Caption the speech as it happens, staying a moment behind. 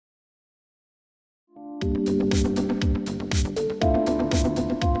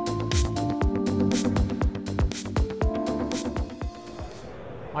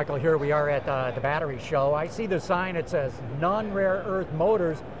Michael, here we are at the battery show. I see the sign, it says non-rare earth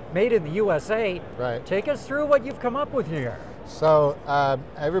motors made in the USA. Right. Take us through what you've come up with here. So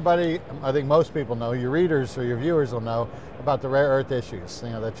everybody, I think most people know, your readers or your viewers will know about the rare earth issues. You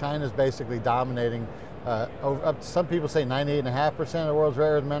know, that China's basically dominating, some people say 98.5% of the world's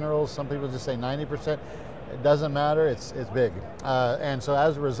rare earth minerals, some people just say 90%. It doesn't matter, it's big. And so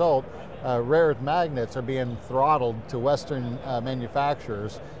as a result, rare earth magnets are being throttled to Western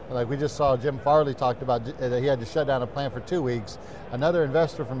manufacturers. Like we just saw Jim Farley talked about that he had to shut down a plant for 2 weeks. Another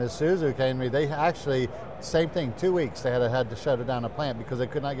investor from Isuzu came to me, they actually, same thing, 2 weeks, they had to shut down a plant because they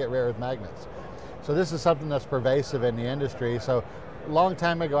could not get rare earth magnets. So this is something that's pervasive in the industry. So a long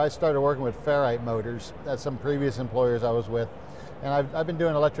time ago, I started working with ferrite motors at some previous employers I was with. And I've been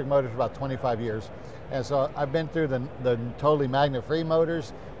doing electric motors for about 25 years. And so I've been through the totally magnet-free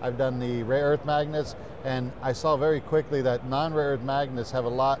motors, I've done the rare earth magnets, and I saw very quickly that non-rare earth magnets have a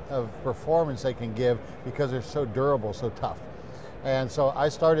lot of performance they can give because they're so durable, so tough. And so I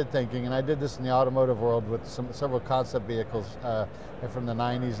started thinking, and I did this in the automotive world with several concept vehicles from the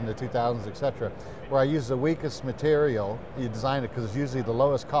 90s and the 2000s, et cetera, where I use the weakest material, you design it because it's usually the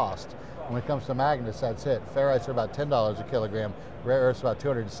lowest cost. When it comes to magnets, that's it. Ferrites are about $10 a kilogram, rare earths about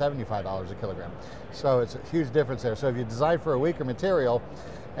 $275 a kilogram. So it's a huge difference there. So if you design for a weaker material,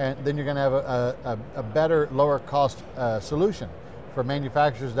 and then you're going to have a better, lower cost solution for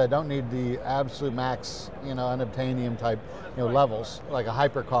manufacturers that don't need the absolute max, unobtainium type, levels, like a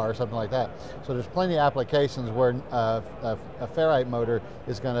hypercar or something like that. So there's plenty of applications where a ferrite motor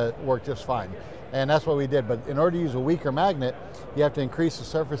is going to work just fine. And that's what we did. But in order to use a weaker magnet, you have to increase the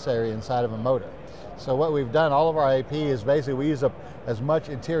surface area inside of a motor. So what we've done, all of our IP is basically we use up as much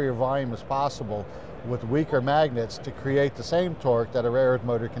interior volume as possible with weaker magnets to create the same torque that a rare earth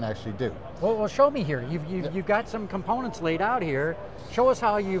motor can actually do. Well, show me here. You've got some components laid out here. Show us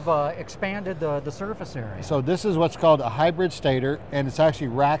how you've expanded the surface area. So this is what's called a hybrid stator, and it's actually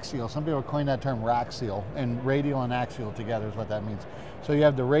rack seal. Some people coin that term rack seal, and radial and axial together is what that means. So you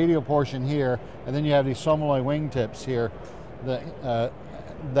have the radial portion here, and then you have these solenoid wingtips here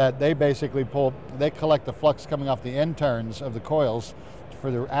that they basically pull, they collect the flux coming off the end turns of the coils for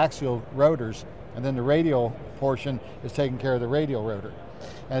the axial rotors, and then the radial portion is taking care of the radial rotor.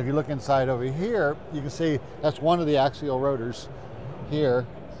 And if you look inside over here, you can see that's one of the axial rotors here,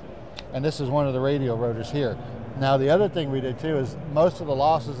 and this is one of the radial rotors here. Now the other thing we did too is most of the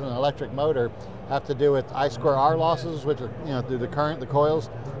losses in an electric motor have to do with I2R losses, which are through the current, the coils.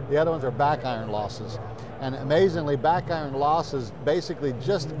 The other ones are back iron losses. And amazingly, back iron losses basically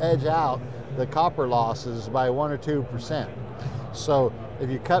just edge out the copper losses by 1 or 2%. So if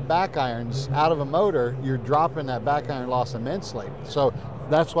you cut back irons out of a motor, you're dropping that back iron loss immensely. So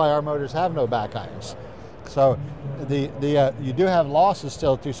that's why our motors have no back irons. So you do have losses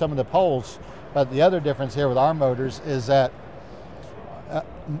still to some of the poles, but the other difference here with our motors is that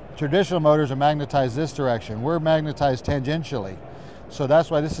traditional motors are magnetized this direction. We're magnetized tangentially. So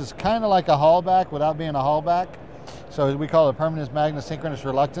that's why this is kind of like a hallback without being a hallback. So we call it a permanent magnet synchronous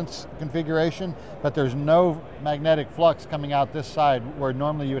reluctance configuration, but there's no magnetic flux coming out this side where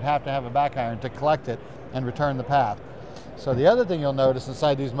normally you would have to have a back iron to collect it and return the path. So the other thing you'll notice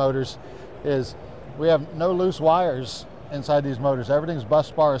inside these motors is we have no loose wires inside these motors. Everything's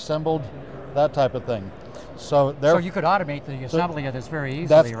bus bar assembled, that type of thing. So you could automate the assembly of this very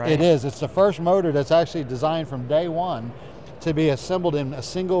easily, right? It is. It's the first motor that's actually designed from day one to be assembled in a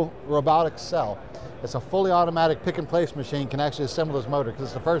single robotic cell. It's a fully automatic pick and place machine can actually assemble this motor because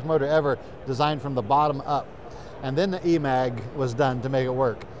it's the first motor ever designed from the bottom up. And then the EMAG was done to make it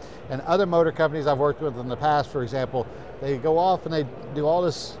work. And other motor companies I've worked with in the past, for example, they go off and they do all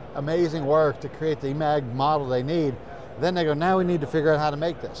this amazing work to create the EMAG model they need. Then they go, now we need to figure out how to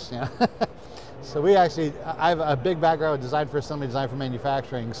make this. So I have a big background with design for assembly, design for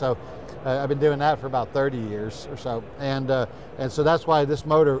manufacturing. So I've been doing that for about 30 years or so. And so that's why this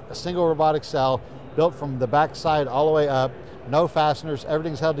motor, a single robotic cell, built from the back side all the way up, no fasteners,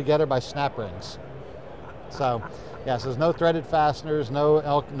 everything's held together by snap rings. So, yeah, so there's no threaded fasteners,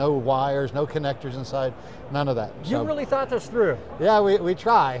 no wires, no connectors inside, none of that. You really thought this through? Yeah, we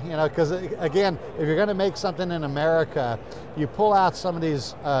try, because again, if you're going to make something in America, you pull out some of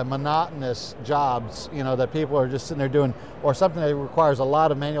these monotonous jobs, that people are just sitting there doing, or something that requires a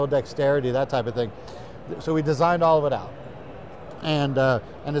lot of manual dexterity, that type of thing. So we designed all of it out. And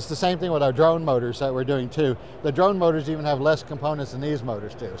it's the same thing with our drone motors that we're doing too. The drone motors even have less components than these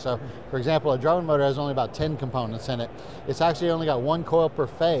motors do. So for example, a drone motor has only about 10 components in it. It's actually only got 1 coil per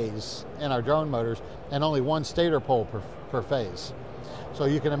phase in our drone motors and only 1 stator pole per phase. So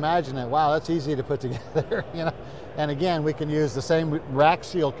you can imagine that, wow, that's easy to put together, you know. And again, we can use the same rack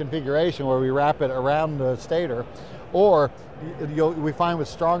seal configuration where we wrap it around the stator, or we find with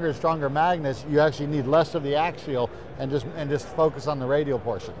stronger and stronger magnets, you actually need less of the axial and just focus on the radial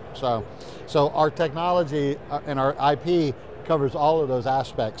portion. So our technology and our IP covers all of those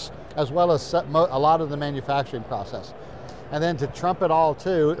aspects, as well as a lot of the manufacturing process. And then to trump it all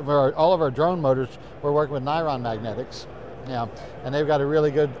too, for all of our drone motors, we're working with nylon magnetics. Yeah, and they've got a really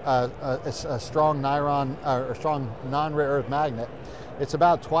good, a strong nylon, or strong non-rare earth magnet. It's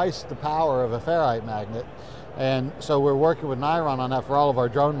about twice the power of a ferrite magnet. And so we're working with nylon on that for all of our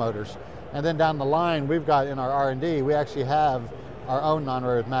drone motors. And then down the line, we've got in our R&D, we actually have our own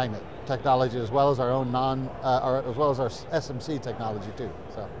non-rare earth magnet technology, as well as our own as well as our SMC technology too.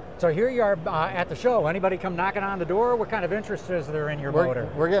 So here you are at the show. Anybody come knocking on the door? What kind of interest is there in your motor?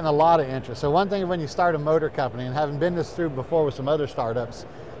 We're getting a lot of interest. So one thing when you start a motor company, and having been this through before with some other startups,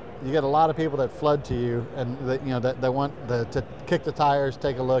 you get a lot of people that flood to you and that want to kick the tires,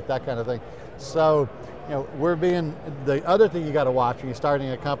 take a look, that kind of thing. So the other thing you got to watch when you're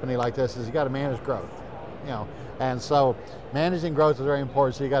starting a company like this is you got to manage growth. And so managing growth is very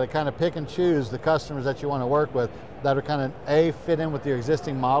important. So you got to kind of pick and choose the customers that you want to work with that are kind of A, fit in with your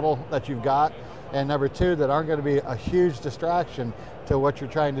existing model that you've got, and number 2, that aren't going to be a huge distraction to what you're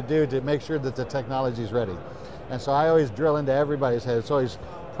trying to do to make sure that the technology is ready. And so I always drill into everybody's head. It's always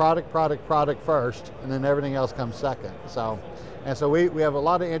product, product, product first, and then everything else comes second. And so we have a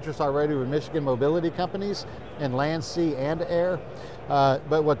lot of interest already with Michigan mobility companies in land, sea, and air.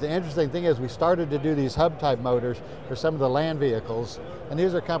 But what the interesting thing is, we started to do these hub type motors for some of the land vehicles. And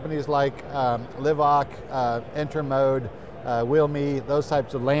these are companies like Livoc, Intermode, WheelMe, those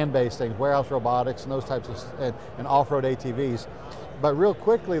types of land-based things, warehouse robotics, and those types of, and off-road ATVs. But real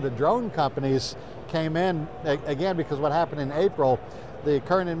quickly, the drone companies came in, again, because what happened in April, the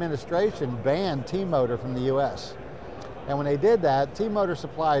current administration banned T-Motor from the US. And when they did that, T-Motor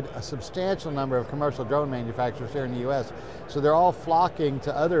supplied a substantial number of commercial drone manufacturers here in the US. So they're all flocking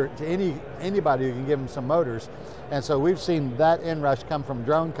to anybody who can give them some motors. And so we've seen that inrush come from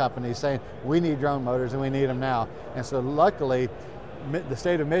drone companies saying, we need drone motors and we need them now. And so luckily, the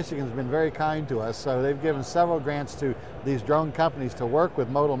state of Michigan has been very kind to us. So they've given several grants to these drone companies to work with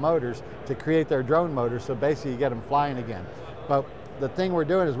Modal Motors to create their drone motors, so basically you get them flying again. But the thing we're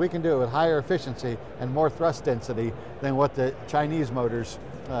doing is we can do it with higher efficiency and more thrust density than what the Chinese motors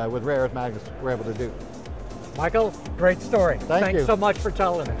with rare earth magnets were able to do. Michael, great story. Thanks so much for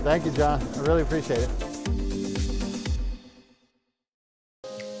telling it. Thank you, John. I really appreciate it.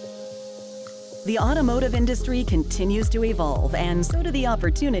 The automotive industry continues to evolve, and so do the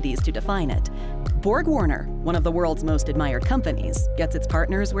opportunities to define it. BorgWarner, one of the world's most admired companies, gets its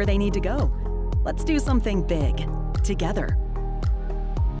partners where they need to go. Let's do something big, together.